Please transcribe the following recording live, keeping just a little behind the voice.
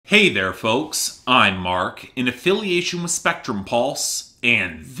Hey there folks, I'm Mark, in affiliation with Spectrum Pulse,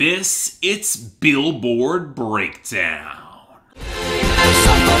 and it's Billboard Breakdown.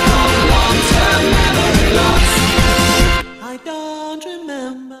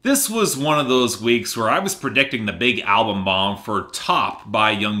 This was one of those weeks where I was predicting the big album bomb for Top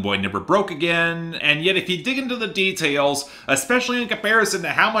by YoungBoy Never Broke Again, and yet if you dig into the details, especially in comparison to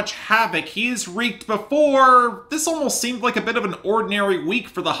how much havoc he's wreaked before, this almost seemed like a bit of an ordinary week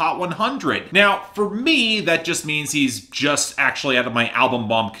for the Hot 100. Now, for me, that just means he's just actually out of my album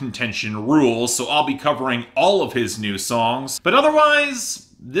bomb contention rules, so I'll be covering all of his new songs, but otherwise,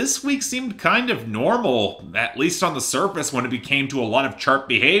 this week seemed kind of normal, at least on the surface when it came to a lot of chart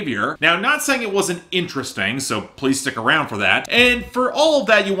behavior. Now, not saying it wasn't interesting, so please stick around for that. And for all of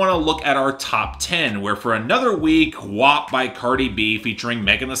that, you want to look at our top 10, where for another week, WAP by Cardi B featuring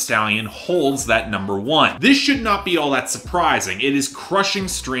Megan Thee Stallion holds that number 1. This should not be all that surprising. It is crushing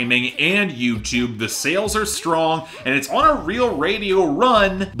streaming and YouTube, the sales are strong, and it's on a real radio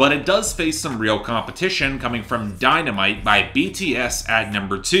run, but it does face some real competition coming from Dynamite by BTS at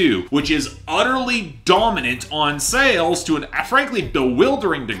number 2, which is utterly dominant on sales to an frankly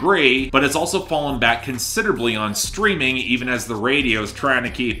bewildering degree, but it's also fallen back considerably on streaming even as the radio's trying to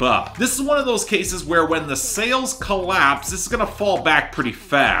keep up. This is one of those cases where when the sales collapse, this is going to fall back pretty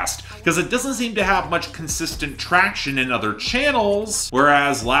fast, because it doesn't seem to have much consistent traction in other channels,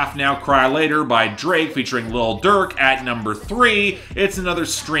 whereas Laugh Now Cry Later by Drake featuring Lil Durk at number 3, it's another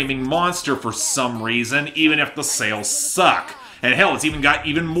streaming monster for some reason, even if the sales suck. And hell, it's even got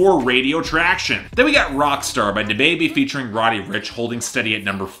even more radio traction. Then we got Rockstar by DaBaby featuring Roddy Ricch holding steady at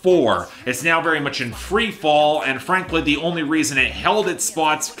number 4. It's now very much in free fall, and frankly the only reason it held its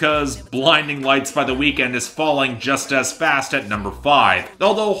spots because Blinding Lights by The Weeknd is falling just as fast at number 5,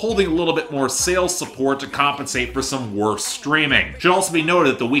 although holding a little bit more sales support to compensate for some worse streaming. Should also be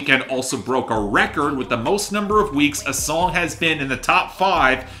noted that The Weeknd also broke a record with the most number of weeks a song has been in the top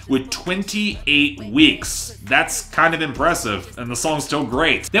 5 with 28 weeks. That's kind of impressive. And the song's still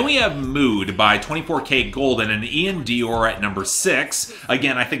great. Then we have Mood by 24kGoldn and Ian Dior at number 6.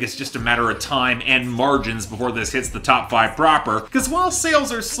 Again, I think it's just a matter of time and margins before this hits the top 5 proper, because while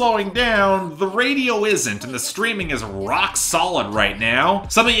sales are slowing down, the radio isn't, and the streaming is rock solid right now.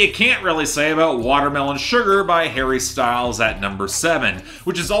 Something you can't really say about Watermelon Sugar by Harry Styles at number 7,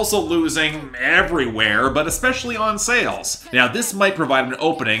 which is also losing everywhere, but especially on sales. Now, this might provide an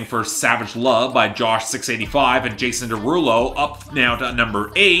opening for Savage Love by Josh685 and Jason Derulo, up now to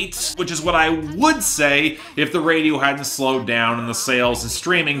number 8, which is what I would say if the radio hadn't slowed down and the sales and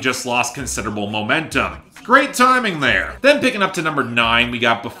streaming just lost considerable momentum. Great timing there. Then picking up to number 9, we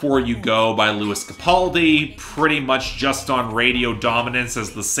got Before You Go by Lewis Capaldi, pretty much just on radio dominance as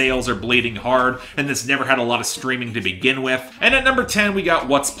the sales are bleeding hard, and this never had a lot of streaming to begin with. And at number 10, we got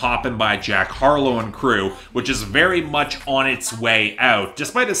What's Poppin' by Jack Harlow and Crew, which is very much on its way out,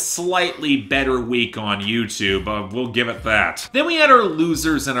 despite a slightly better week on YouTube, we'll give it that. Then we had our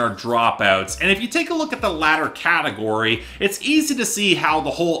losers and our dropouts, and if you take a look at the latter category, it's easy to see how the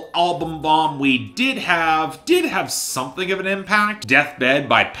whole album bomb we did have something of an impact. Deathbed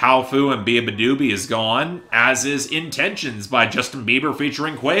by Powfu and Bia Badoobie is gone, as is Intentions by Justin Bieber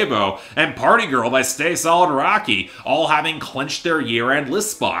featuring Quavo, and Party Girl by Stay Solid Rocky, all having clinched their year-end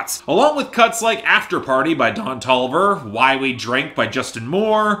list spots, along with cuts like After Party by Don Toliver, Why We Drink by Justin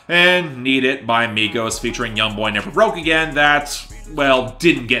Moore, and Need It by Migos featuring YoungBoy Never Broke Again that, well,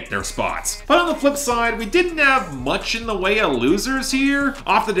 didn't get their spots. But on the flip side, we didn't have much in the way of losers here.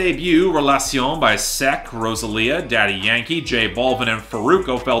 Off the debut, Relation by Sek, Rosalia, Daddy Yankee, J Balvin, and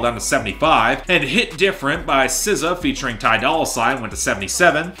Farruko fell down to 75, and Hit Different by SZA featuring Ty Dolla $ign went to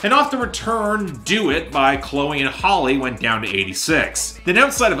 77, and off the return, Do It by Chloe and Holly went down to 86. Then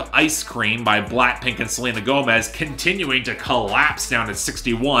outside of Ice Cream by Blackpink and Selena Gomez continuing to collapse down to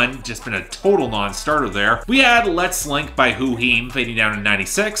 61, just been a total non-starter there, we had Let's Link by Wooheem fading down to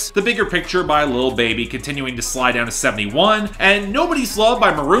 96, The Bigger Picture by Lil Baby continuing to slide down to 71, and Nobody's Love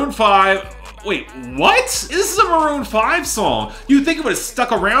by Maroon 5. Wait, what? This is a Maroon 5 song. You'd think it would have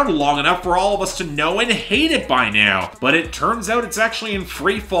stuck around long enough for all of us to know and hate it by now. But it turns out it's actually in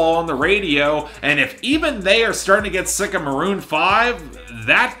free fall on the radio, and if even they are starting to get sick of Maroon 5,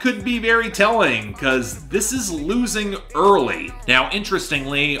 that could be very telling, because this is losing early. Now,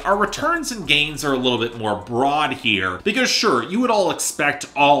 interestingly, our returns and gains are a little bit more broad here, because sure, you would all expect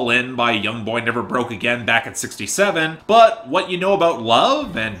All In by YoungBoy Never Broke Again back at 67, but What You Know About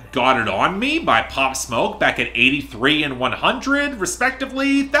Love and Got It On Me Me by Pop Smoke back at 83 and 100,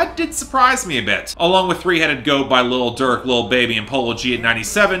 respectively, that did surprise me a bit. Along with Three-Headed Goat by Lil Durk, Lil Baby, and Polo G at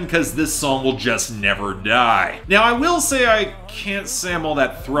 97, because this song will just never die. Now, I will say I can't say I'm all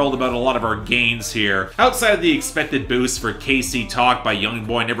that thrilled about a lot of our gains here. Outside of the expected boost for KC Talk by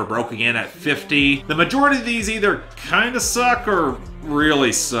YoungBoy Never Broke Again at 50, the majority of these either kinda suck or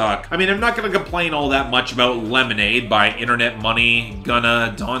really suck. I mean, I'm not gonna complain all that much about Lemonade by Internet Money,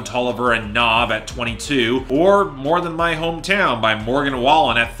 Gunna, Don Toliver, and Nav at 22, or More Than My Hometown by Morgan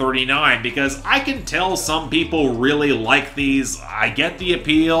Wallen at 39, because I can tell some people really like these. I get the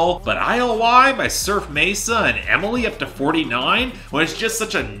appeal, but ILY by Surf Mesa and Emily up to 49, when it's just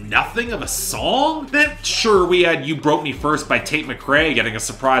such a nothing of a song? Then sure, we had You Broke Me First by Tate McRae getting a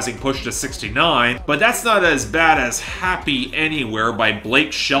surprising push to 69, but that's not as bad as Happy Anywhere by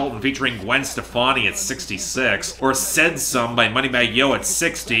Blake Shelton featuring Gwen Stefani at 66, or Said Some by Moneybagg Yo at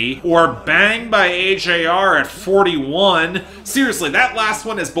 60, or Bang by AJR at 41. Seriously, that last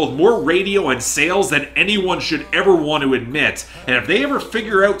one has both more radio and sales than anyone should ever want to admit, and if they ever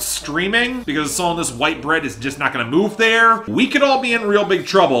figure out streaming, because a song this white bread is just not going to move there, we could all be in real big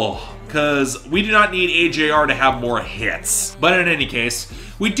trouble, because we do not need AJR to have more hits. But in any case,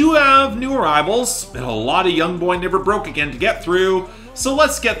 we do have new arrivals, and a lot of YoungBoy Never Broke Again to get through, so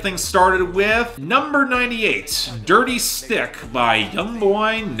let's get things started with number 98, Dirty Stick by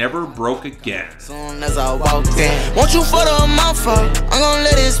YoungBoy Never Broke Again. Soon as I walk in, want you for the month, I'm gonna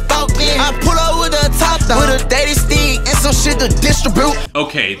let it spark in. I pull up with a top down, with a daily stick and some shit to distribute.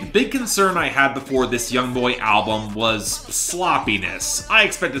 Okay, the big concern I had before this YoungBoy album was sloppiness. I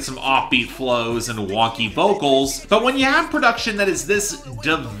expected some offbeat flows and wonky vocals, but when you have production that is this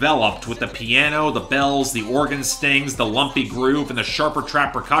developed with the piano, the bells, the organ stings, the lumpy groove, and the sharper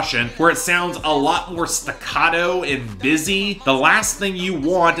trap percussion, where it sounds a lot more staccato and busy, the last thing you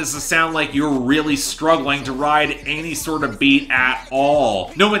want is to sound like you're really struggling to ride any sort of beat at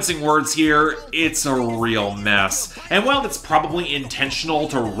all. No mincing words here, it's a real mess. And while it's probably intentional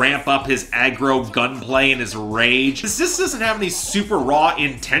to ramp up his aggro gunplay and his rage, this just doesn't have any super raw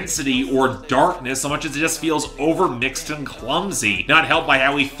intensity or darkness so much as it just feels overmixed and clumsy, not helped by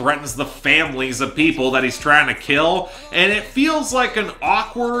how he threatens the families of people that he's trying to kill, and it feels like an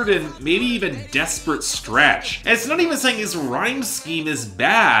awkward and maybe even desperate stretch. And it's not even saying his rhyme scheme is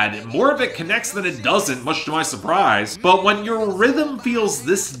bad, more of it connects than it doesn't, much to my surprise. But when your rhythm feels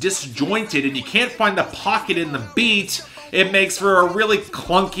this disjointed and you can't find the pocket in the beat, it makes for a really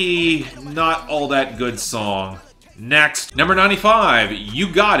clunky, not all that good song. Next, number 95,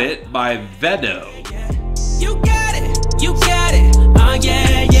 You Got It by VEDO. You got it, you got it, oh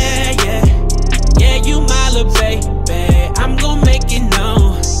yeah, yeah, yeah. Yeah, you my little baby, I'm gon' make it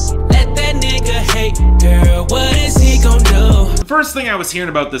known. Let that nigga hate, girl, what is he gon' do? The first thing I was hearing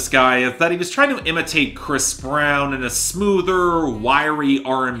about this guy is that he was trying to imitate Chris Brown in a smoother, wiry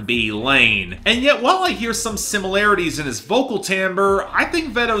R&B lane. And yet, while I hear some similarities in his vocal timbre, I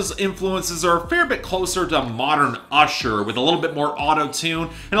think VEDO's influences are a fair bit closer to modern Usher, with a little bit more auto-tune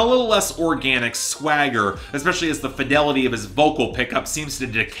and a little less organic swagger, especially as the fidelity of his vocal pickup seems to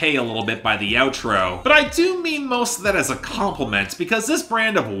decay a little bit by the outro. But I do mean most of that as a compliment, because this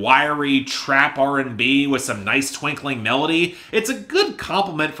brand of wiry trap R&B with some nice twinkling melody, it's a good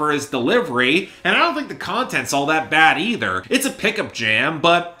compliment for his delivery, and I don't think the content's all that bad either. It's a pickup jam,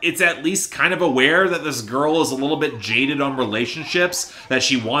 but it's at least kind of aware that this girl is a little bit jaded on relationships, that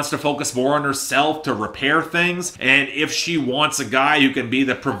she wants to focus more on herself to repair things, and if she wants a guy who can be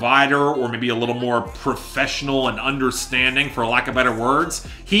the provider or maybe a little more professional and understanding, for lack of better words,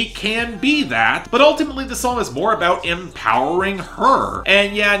 he can be that. But ultimately the song is more about empowering her.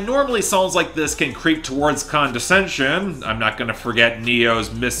 And yeah, normally songs like this can creep towards condescension. I'm not gonna forget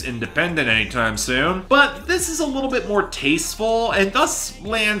Neo's Miss Independent anytime soon. But this is a little bit more tasteful and thus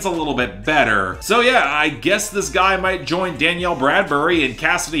lands a little bit better. So yeah, I guess this guy might join Danielle Bradbury and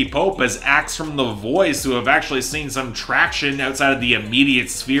Cassidy Pope as acts from The Voice who have actually seen some traction outside of the immediate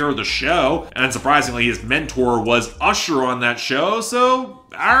sphere of the show. And surprisingly, his mentor was Usher on that show, so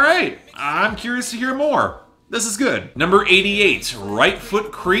alright, I'm curious to hear more. This is good. Number 88, Right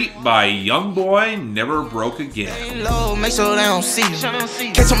Foot Creep by YoungBoy Never Broke Again. Low, make sure they don't see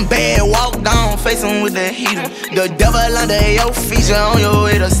you. Catch them bad, walk down, face them with the heater. The devil under your feet, you're on your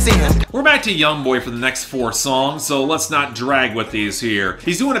way to see him. We're back to YoungBoy for the next 4 songs, so let's not drag with these here.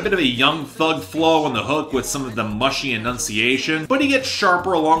 He's doing a bit of a Young Thug flow on the hook with some of the mushy enunciation, but he gets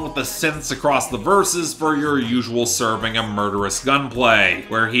sharper along with the synths across the verses for your usual serving of murderous gunplay,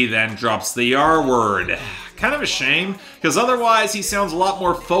 where he then drops the R word. Kind of a shame, because otherwise he sounds a lot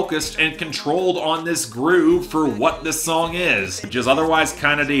more focused and controlled on this groove for what this song is, which is otherwise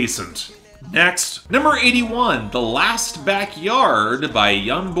kind of decent. Next, number 81, The Last Backyard by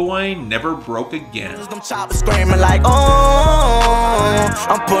YoungBoy Never Broke Again. Them choppers screaming like, oh,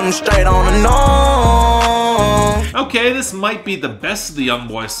 I'm putting straight on the nose. Okay, this might be the best of the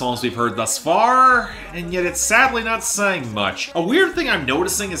YoungBoy songs we've heard thus far, and yet it's sadly not saying much. A weird thing I'm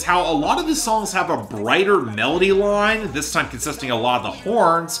noticing is how a lot of these songs have a brighter melody line, this time consisting a lot of the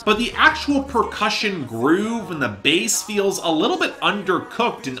horns, but the actual percussion groove and the bass feels a little bit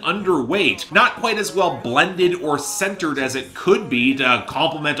undercooked and underweight, not quite as well blended or centered as it could be to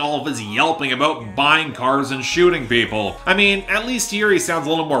complement all of his yelping about buying cars and shooting people. I mean, at least here he sounds a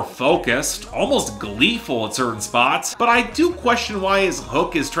little more focused, almost gleeful at certain spots, but I do question why his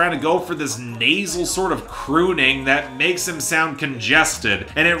hook is trying to go for this nasal sort of crooning that makes him sound congested,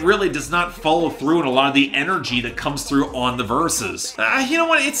 and it really does not follow through in a lot of the energy that comes through on the verses. You know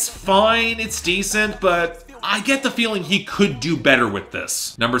what, it's fine, it's decent, but I get the feeling he could do better with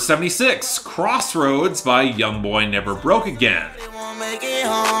this. Number 76, Crossroads by YoungBoy Never Broke Again.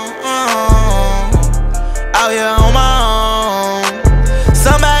 Out here on my own.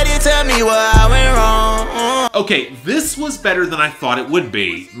 Somebody tell me where I went wrong. Okay, this was better than I thought it would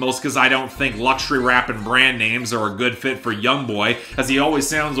be, most because I don't think luxury rap and brand names are a good fit for YoungBoy, as he always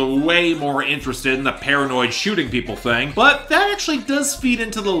sounds way more interested in the paranoid shooting people thing, but that actually does feed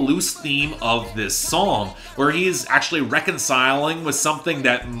into the loose theme of this song, where he is actually reconciling with something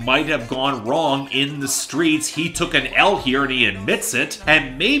that might have gone wrong in the streets. He took an L here and he admits it,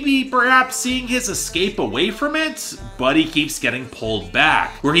 and maybe perhaps seeing his escape away from it, but he keeps getting pulled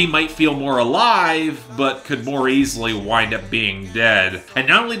back, where he might feel more alive, but could more easily wind up being dead. And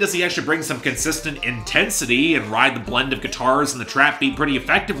not only does he actually bring some consistent intensity and ride the blend of guitars and the trap beat pretty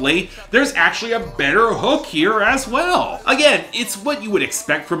effectively, there's actually a better hook here as well. Again, it's what you would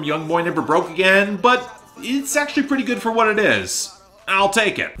expect from YoungBoy Never Broke Again, but it's actually pretty good for what it is. I'll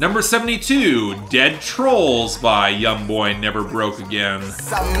take it. Number 72, Dead Trollz by YoungBoy Never Broke Again.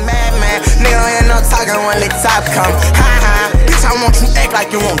 Some madman, nigga ain't no talking when the top come. Ha ha, bitch, I want you act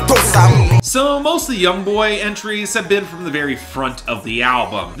like you won't do something. So most of the YoungBoy entries have been from the very front of the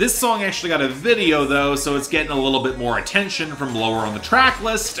album. This song actually got a video though, so it's getting a little bit more attention from lower on the track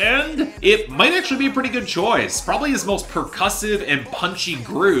list, and it might actually be a pretty good choice. Probably his most percussive and punchy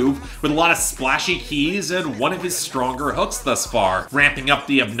groove, with a lot of splashy keys and one of his stronger hooks thus far, ramping up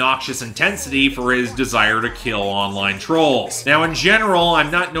the obnoxious intensity for his desire to kill online trolls. Now in general,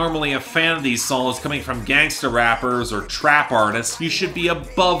 I'm not normally a fan of these songs coming from gangsta rappers or trap artists. You should be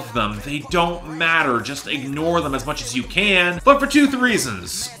above them. They don't matter. Just ignore them as much as you can. But for two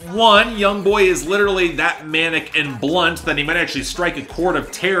reasons. One, YoungBoy is literally that manic and blunt that he might actually strike a chord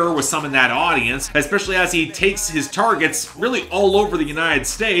of terror with some in that audience, especially as he takes his targets really all over the United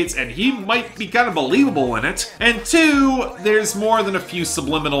States, and he might be kind of believable in it. And two, there's more than a few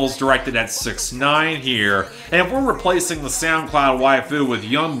subliminals directed at 6ix9ine here. And if we're replacing the SoundCloud waifu with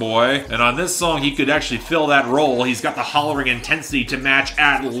YoungBoy, and on this song he could actually fill that role, he's got the hollering intensity to match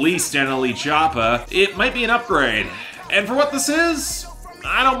at least Annalise Choppa, it might be an upgrade. And for what this is,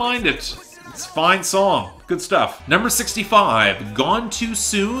 I don't mind it. It's a fine song. Good stuff. Number 65, Gone Too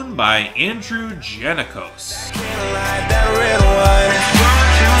Soon by Andrew Jannakos.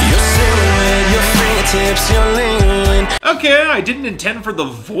 Okay, I didn't intend for the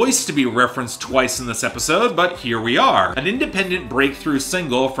voice to be referenced twice in this episode, but here we are. An independent breakthrough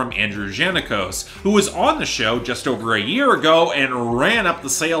single from Andrew Jannakos, who was on the show just over a year ago and ran up the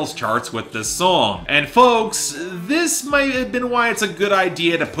sales charts with this song. And folks, this might have been why it's a good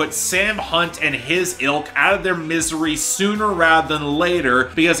idea to put Sam Hunt and his ilk out of their misery sooner rather than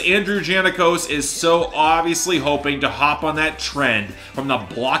later, because Andrew Jannakos is so obviously hoping to hop on that trend from the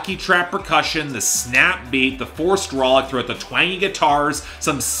blocky trap percussion, the snap beat, the forced rollick throughout the twangy guitars,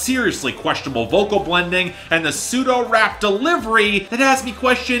 some seriously questionable vocal blending, and the pseudo-rap delivery that has me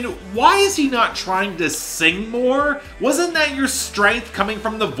question, why is he not trying to sing more? Wasn't that your strength coming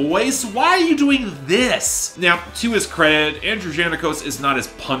from the voice? Why are you doing this? Now, to his credit, Andrew Jannakos is not as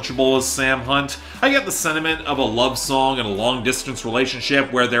punchable as Sam Hunt. I get the sentiment of a love song and a long-distance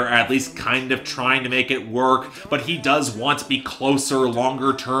relationship where they're at least kind of trying to make it work, but he does want to be closer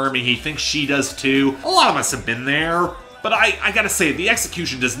longer term, and he thinks she does too. A lot of us have been there. But I gotta say, the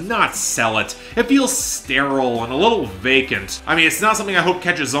execution does not sell it. It feels sterile and a little vacant. I mean, it's not something I hope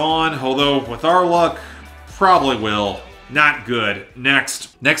catches on, although with our luck, probably will. Not good.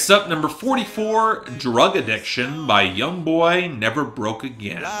 Next up, number 44, Drug Addiction by YoungBoy Never Broke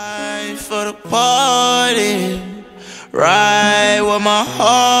Again. Life for the party, right where my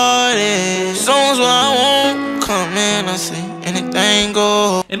heart is. Songs where I won't come in, I see. anything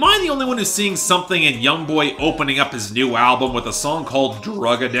goes. Am I the only one who's seeing something in YoungBoy opening up his new album with a song called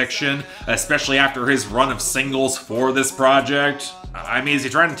Drug Addiction, especially after his run of singles for this project? I mean, is he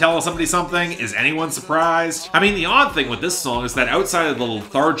trying to tell somebody something? Is anyone surprised? I mean, the odd thing with this song is that outside of the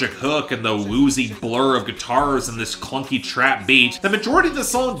lethargic hook and the woozy blur of guitars and this clunky trap beat, the majority of the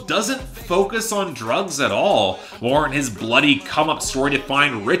song doesn't focus on drugs at all. More in his bloody come-up story to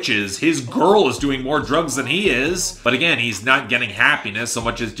find riches. His girl is doing more drugs than he is. But again, he's not getting happiness so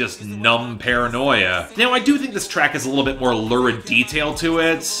much as just numb paranoia. Now, I do think this track has a little bit more lurid detail to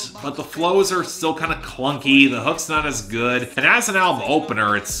it, but the flows are still kind of clunky, the hook's not as good, and as an album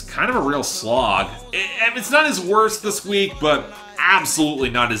opener, it's kind of a real slog. It's not his worst this week, but absolutely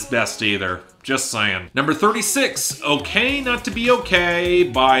not his best either. Just saying. Number 36, Okay Not to Be Okay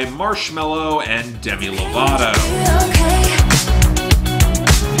by Marshmello and Demi Lovato.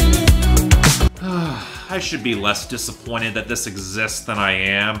 I should be less disappointed that this exists than I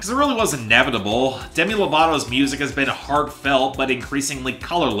am, because it really was inevitable. Demi Lovato's music has been heartfelt but increasingly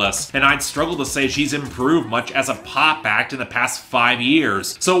colorless, and I'd struggle to say she's improved much as a pop act in the past 5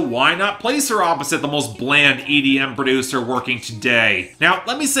 years. So why not place her opposite the most bland EDM producer working today? Now,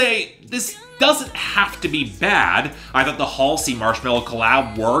 let me say, this doesn't have to be bad. I thought the Halsey Marshmello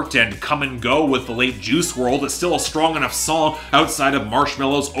collab worked, and Come and Go with the late Juice WRLD is still a strong enough song outside of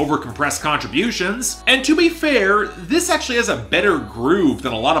Marshmello's overcompressed contributions. And to be fair, this actually has a better groove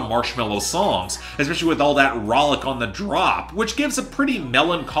than a lot of Marshmello songs, especially with all that rollick on the drop, which gives a pretty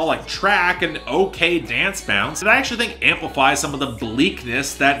melancholic track and okay dance bounce that I actually think amplifies some of the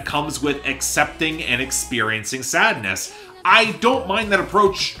bleakness that comes with accepting and experiencing sadness. I don't mind that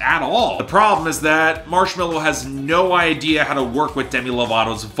approach at all. The problem is that Marshmello has no idea how to work with Demi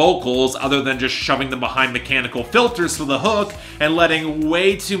Lovato's vocals other than just shoving them behind mechanical filters for the hook and letting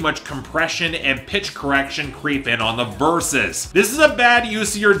way too much compression and pitch correction creep in on the verses. This is a bad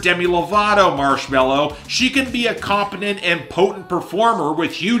use of your Demi Lovato, Marshmello. She can be a competent and potent performer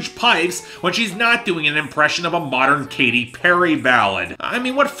with huge pipes when she's not doing an impression of a modern Katy Perry ballad. I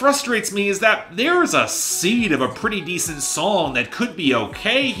mean, what frustrates me is that there's a seed of a pretty decent song that could be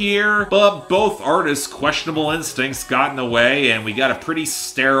okay here, but both artists' questionable instincts got in the way, and we got a pretty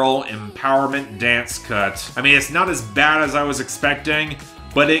sterile empowerment dance cut. I mean, it's not as bad as I was expecting,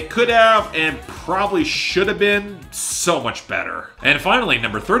 but it could have and probably should have been so much better. And finally,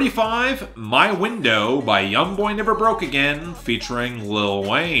 number 35, My Window by YoungBoy Never Broke Again, featuring Lil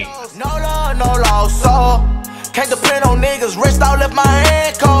Wayne. No law, no law, so can't depend on niggas, wrist out, left my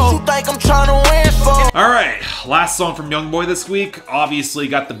hand cold. You think I'm trying to win for? Alright, last song from YoungBoy this week. Obviously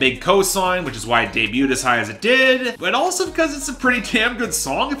got the big cosign, which is why it debuted as high as it did, but also because it's a pretty damn good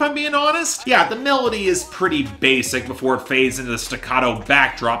song, if I'm being honest. Yeah, the melody is pretty basic before it fades into the staccato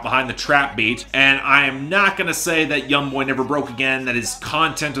backdrop behind the trap beat, and I am not gonna say that YoungBoy Never Broke Again, that his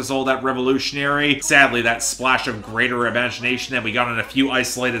content is all that revolutionary. Sadly, that splash of greater imagination that we got on a few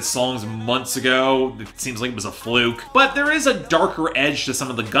isolated songs months ago, it seems like it was a fluke. But there is a darker edge to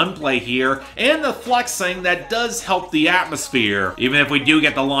some of the gunplay here, and the flexing that does help the atmosphere, even if we do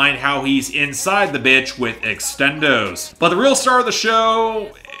get the line how he's inside the bitch with extendos. But the real star of the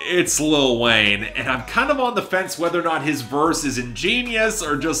show, it's Lil Wayne, and I'm kind of on the fence whether or not his verse is ingenious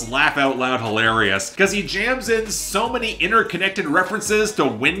or just laugh out loud hilarious, because he jams in so many interconnected references to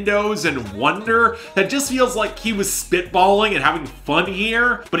Windows and Wonder that just feels like he was spitballing and having fun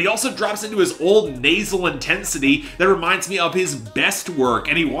here, but he also drops into his old nasal intensity that reminds me of his best work,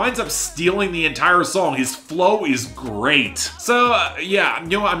 and he winds up stealing the entire song. His flow is great. So, yeah,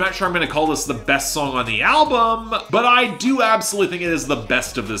 you know, I'm not sure I'm going to call this the best song on the album, but I do absolutely think it is the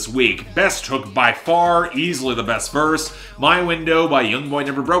best of this week. Best hook by far, easily the best verse, My Window by YoungBoy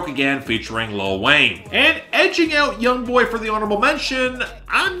Never Broke Again featuring Lil Wayne. And edging out YoungBoy for the honorable mention,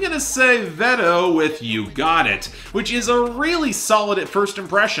 I'm gonna say VEDO with You Got It, which is a really solid at first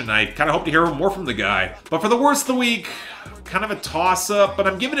impression. I kind of hope to hear more from the guy. But for the worst of the week, kind of a toss-up, but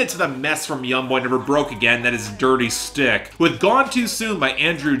I'm giving it to the mess from YoungBoy Never Broke Again, that is Dirty Stick, with Gone Too Soon by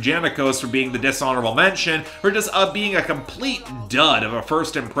Andrew Jannakos for being the dishonorable mention, or just being a complete dud of a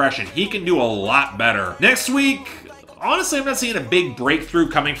first impression. He can do a lot better. Next week, honestly, I'm not seeing a big breakthrough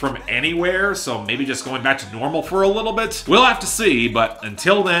coming from anywhere, so maybe just going back to normal for a little bit. We'll have to see, but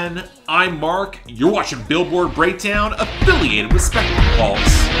until then, I'm Mark, you're watching Billboard Breakdown, affiliated with Spectrum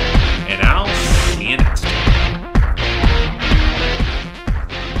Pulse, and I'll see you next time.